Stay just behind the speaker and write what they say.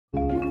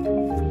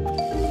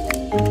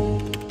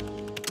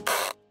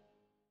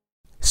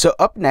So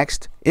up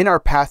next, in our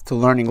path to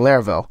learning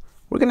Laravel,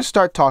 we're going to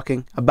start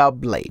talking about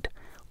Blade.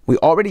 We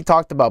already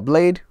talked about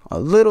Blade a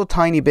little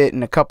tiny bit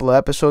in a couple of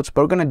episodes,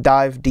 but we're going to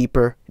dive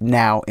deeper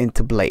now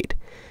into Blade.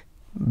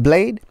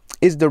 Blade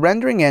is the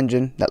rendering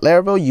engine that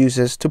Laravel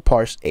uses to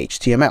parse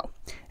HTML,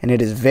 and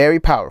it is very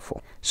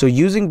powerful. So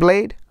using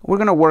Blade, we're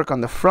going to work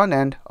on the front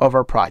end of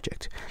our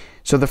project.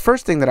 So the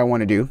first thing that I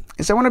want to do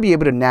is I want to be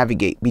able to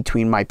navigate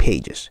between my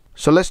pages.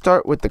 So let's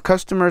start with the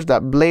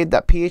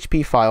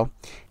customers.blade.php file.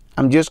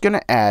 I'm just going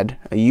to add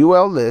a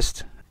UL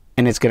list,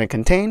 and it's going to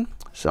contain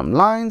some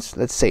lines,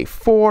 let's say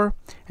 4,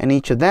 and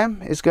each of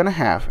them is going to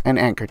have an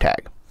anchor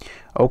tag.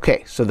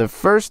 Okay, so the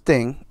first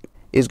thing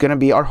is going to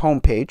be our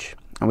home page,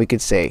 and we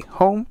could say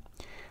home,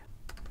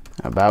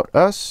 about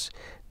us.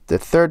 The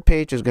third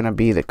page is going to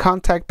be the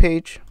contact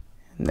page,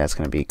 and that's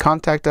going to be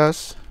contact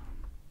us.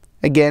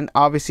 Again,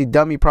 obviously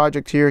dummy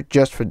project here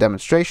just for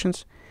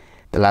demonstrations.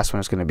 The last one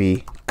is going to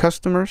be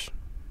customers.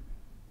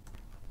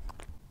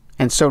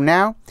 And so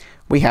now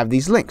we have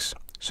these links.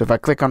 So if I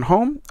click on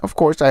home, of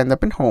course I end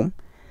up in home,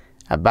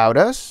 about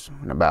us,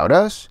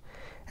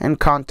 and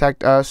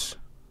contact us.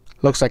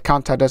 Looks like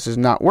contact us is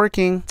not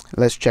working.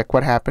 Let's check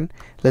what happened.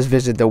 Let's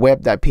visit the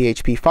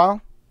web.php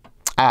file.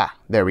 Ah,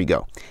 there we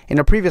go. In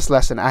a previous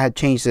lesson, I had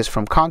changed this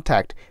from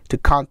contact to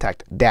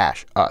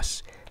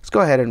contact-us. Let's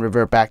go ahead and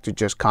revert back to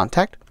just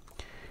contact.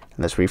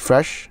 Let's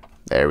refresh.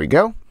 There we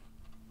go.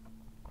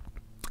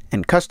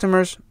 And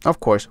customers, of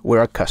course, we're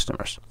our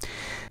customers.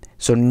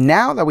 So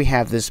now that we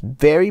have this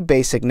very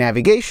basic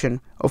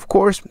navigation, of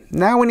course,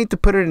 now we need to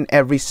put it in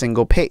every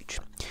single page.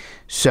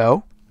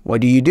 So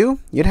what do?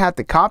 You'd have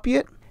to copy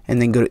it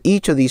and then go to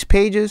each of these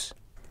pages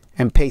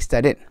and paste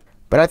that in.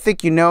 But I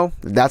think you know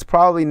that's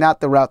probably not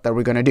the route that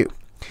we're going to do.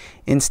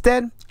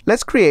 Instead,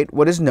 let's create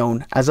what is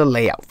known as a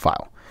layout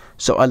file.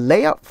 So a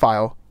layout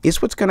file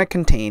is what's going to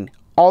contain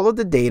all of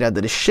the data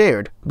that is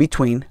shared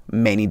between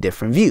many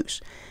different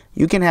views.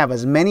 You can have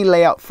as many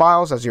layout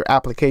files as your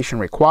application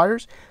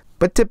requires,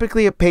 but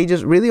typically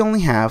pages really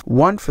only have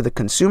one for the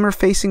consumer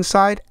facing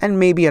side and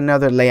maybe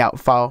another layout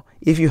file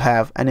if you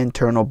have an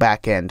internal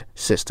backend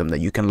system that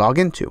you can log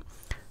into.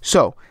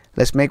 So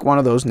let's make one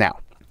of those now.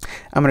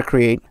 I'm going to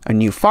create a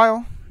new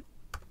file,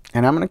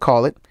 and I'm going to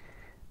call it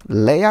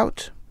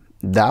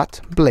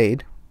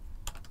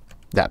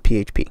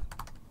layout.blade.php.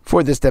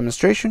 For this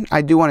demonstration,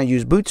 I do want to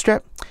use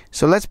Bootstrap,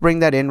 so let's bring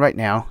that in right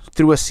now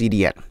through a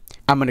CDN.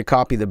 I'm going to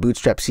copy the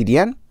Bootstrap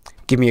CDN.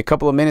 Give me a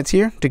couple of minutes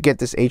here to get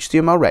this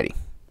HTML ready.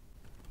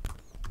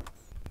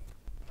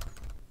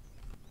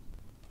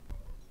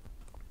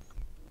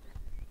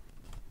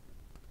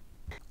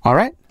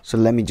 Alright, so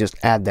let me just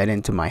add that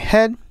into my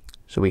head.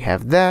 So we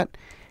have that.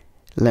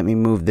 Let me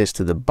move this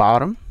to the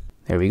bottom.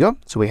 There we go.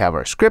 So we have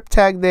our script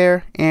tag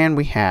there, and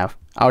we have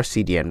our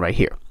CDN right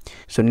here.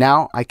 So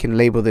now I can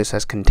label this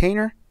as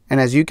container, and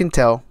as you can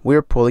tell,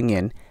 we're pulling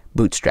in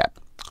Bootstrap.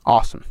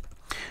 Awesome.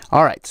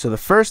 Alright, so the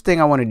first thing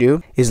I want to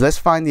do is let's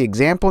find the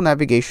example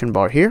navigation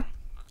bar here,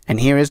 and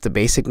here is the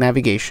basic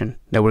navigation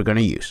that we're going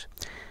to use.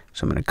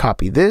 So I'm going to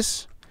copy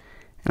this,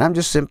 and I'm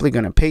just simply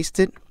going to paste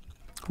it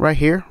right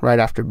here, right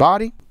after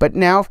body. But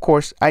now, of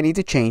course, I need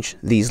to change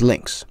these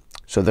links.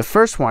 So the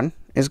first one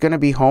is going to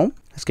be home.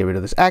 Let's get rid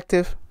of this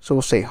active. So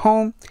we'll say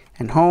home,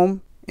 and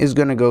home is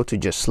going to go to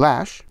just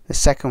slash. The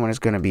second one is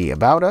going to be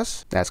about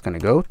us. That's going to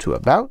go to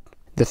about.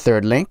 The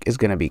third link is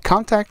going to be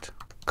contact,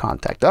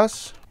 contact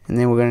us. And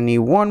then we're going to need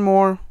one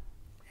more,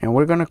 and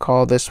we're going to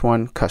call this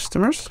one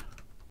customers.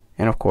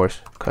 And of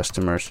course,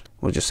 customers,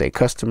 we'll just say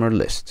customer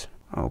list.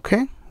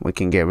 Okay, we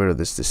can get rid of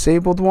this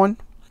disabled one.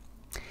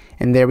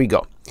 And there we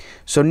go.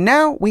 So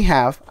now we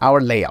have our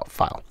layout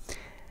file.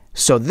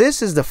 So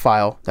this is the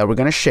file that we're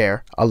going to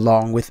share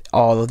along with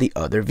all of the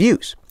other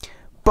views.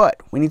 But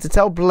we need to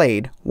tell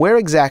Blade where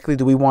exactly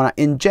do we want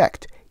to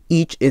inject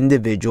each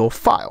individual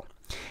file.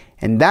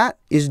 And that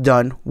is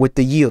done with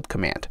the yield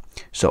command.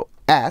 So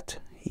at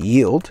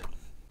yield,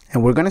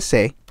 and we're going to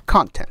say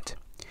content.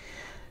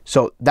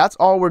 So that's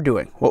all we're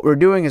doing. What we're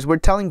doing is we're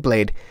telling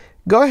Blade,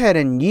 go ahead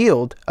and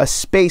yield a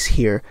space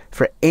here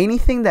for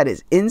anything that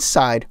is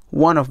inside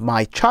one of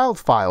my child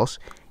files,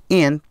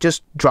 and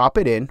just drop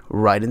it in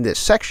right in this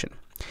section.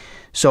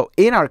 So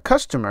in our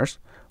customers,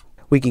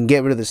 we can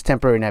get rid of this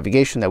temporary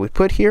navigation that we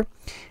put here,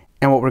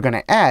 and what we're going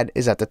to add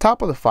is at the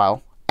top of the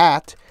file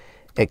at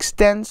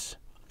extends.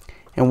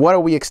 And what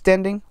are we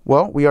extending?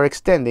 Well, we are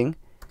extending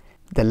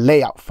the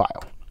layout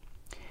file.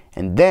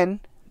 And then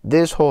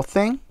this whole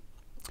thing,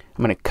 I'm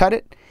going to cut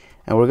it,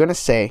 and we're going to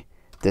say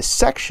this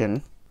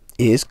section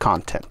is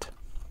content.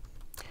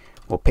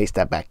 We'll paste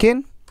that back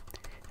in,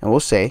 and we'll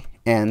say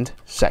end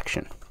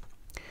section.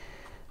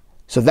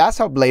 So that's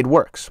how Blade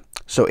works.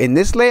 So in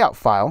this layout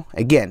file,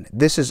 again,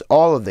 this is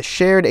all of the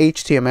shared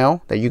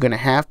HTML that you're going to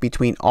have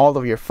between all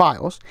of your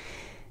files.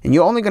 And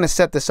you're only going to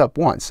set this up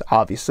once,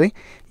 obviously.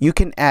 You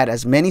can add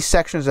as many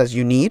sections as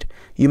you need.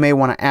 You may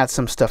want to add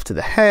some stuff to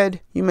the head.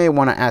 You may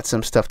want to add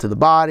some stuff to the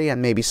body,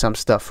 and maybe some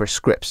stuff for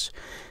scripts.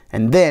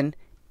 And then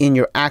in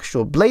your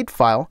actual Blade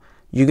file,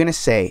 you're going to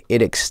say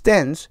it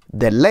extends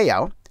the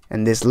layout,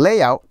 and this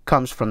layout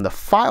comes from the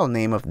file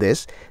name of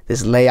this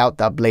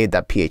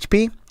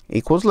layout.blade.php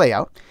equals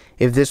layout.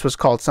 If this was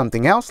called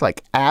something else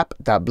like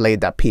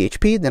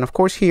app.blade.php, then of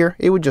course here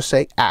it would just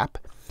say app.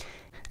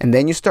 And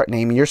then you start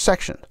naming your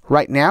section.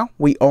 Right now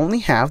we only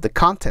have the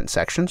content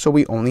section, so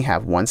we only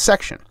have one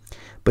section.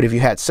 But if you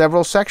had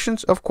several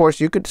sections, of course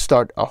you could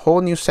start a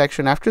whole new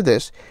section after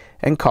this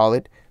and call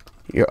it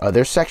your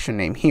other section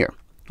name here.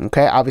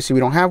 Okay, obviously we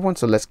don't have one,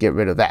 so let's get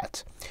rid of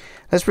that.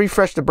 Let's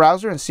refresh the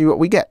browser and see what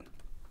we get.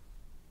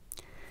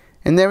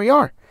 And there we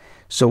are.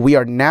 So we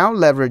are now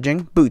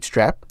leveraging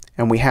Bootstrap,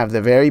 and we have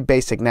the very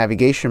basic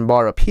navigation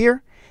bar up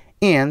here,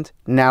 and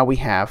now we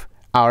have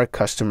our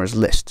customers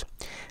list.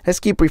 Let's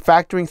keep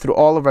refactoring through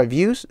all of our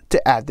views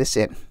to add this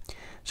in.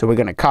 So we're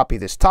going to copy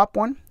this top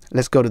one.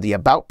 Let's go to the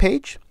About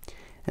page,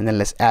 and then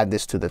let's add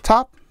this to the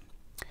top.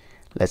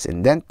 Let's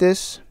indent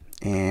this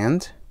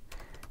and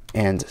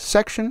end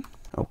section.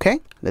 Okay,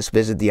 let's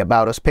visit the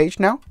About Us page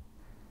now.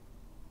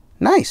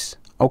 Nice.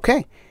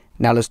 Okay,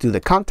 now let's do the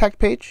contact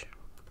page.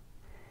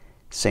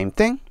 Same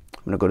thing.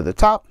 I'm going to go to the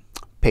top,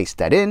 paste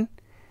that in,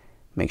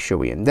 make sure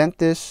we indent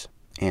this,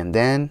 and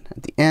then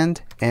at the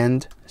end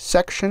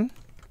section.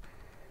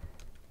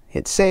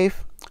 Hit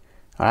save.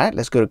 All right,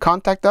 let's go to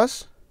Contact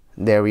Us.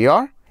 There we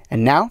are.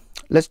 And now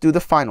let's do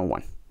the final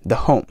one, the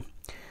home.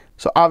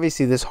 So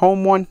obviously this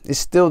home one is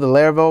still the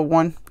Laravel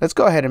one. Let's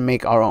go ahead and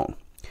make our own.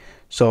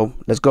 So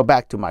let's go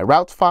back to my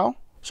routes file.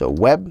 So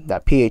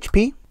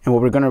web.php. And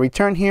what we're going to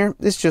return here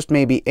is just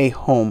maybe a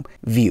home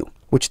view,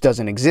 which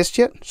doesn't exist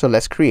yet. So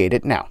let's create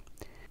it now.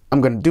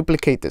 I'm going to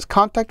duplicate this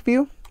contact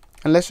view,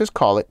 and let's just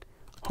call it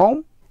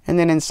home. And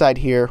then inside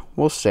here,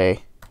 we'll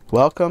say,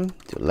 welcome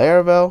to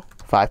Laravel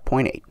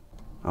 5.8.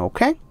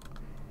 Okay.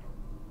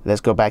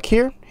 Let's go back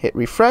here, hit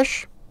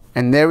refresh,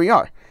 and there we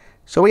are.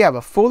 So we have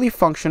a fully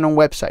functional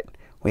website.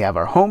 We have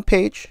our home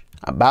page,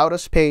 About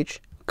Us page,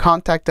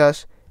 Contact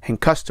Us, and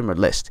Customer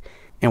List.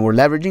 And we're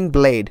leveraging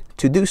Blade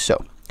to do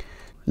so.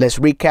 Let's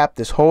recap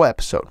this whole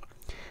episode.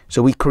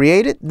 So we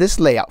created this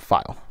layout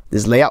file.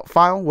 This layout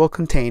file will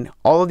contain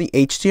all of the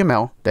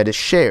HTML that is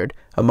shared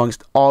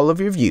amongst all of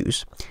your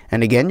views.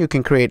 And again, you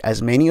can create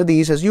as many of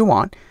these as you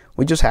want.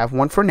 We just have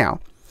one for now.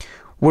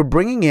 We're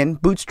bringing in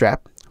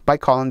Bootstrap by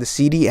calling the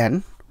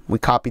CDN. We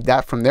copied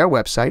that from their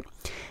website.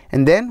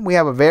 And then we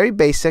have a very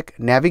basic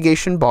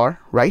navigation bar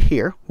right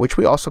here, which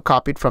we also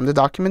copied from the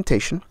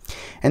documentation.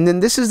 And then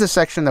this is the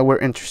section that we're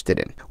interested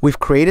in. We've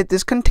created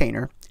this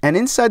container, and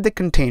inside the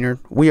container,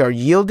 we are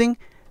yielding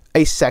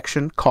a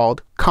section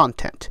called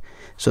content.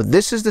 So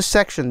this is the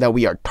section that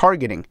we are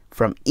targeting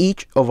from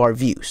each of our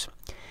views.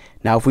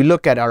 Now, if we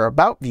look at our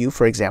About view,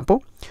 for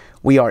example,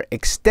 we are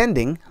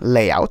extending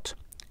layout,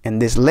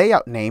 and this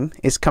layout name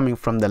is coming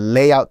from the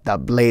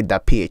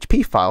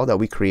layout.blade.php file that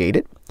we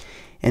created.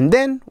 And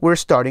then we're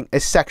starting a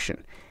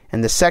section,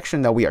 and the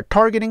section that we are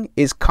targeting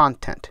is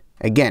content.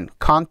 Again,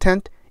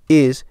 content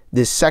is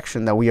this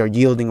section that we are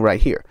yielding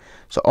right here.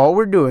 So all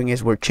we're doing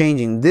is we're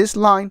changing this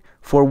line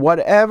for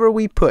whatever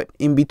we put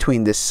in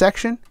between this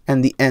section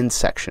and the end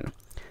section.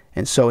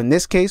 And so in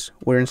this case,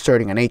 we're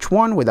inserting an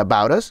H1 with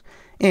About Us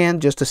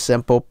and just a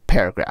simple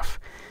paragraph.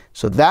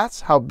 So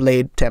that's how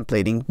Blade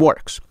templating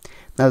works.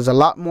 Now there's a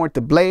lot more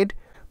to Blade,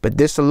 but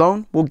this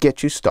alone will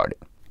get you started.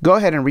 Go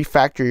ahead and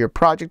refactor your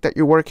project that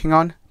you're working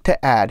on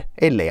to add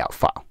a layout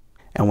file.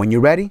 And when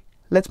you're ready,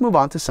 let's move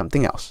on to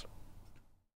something else.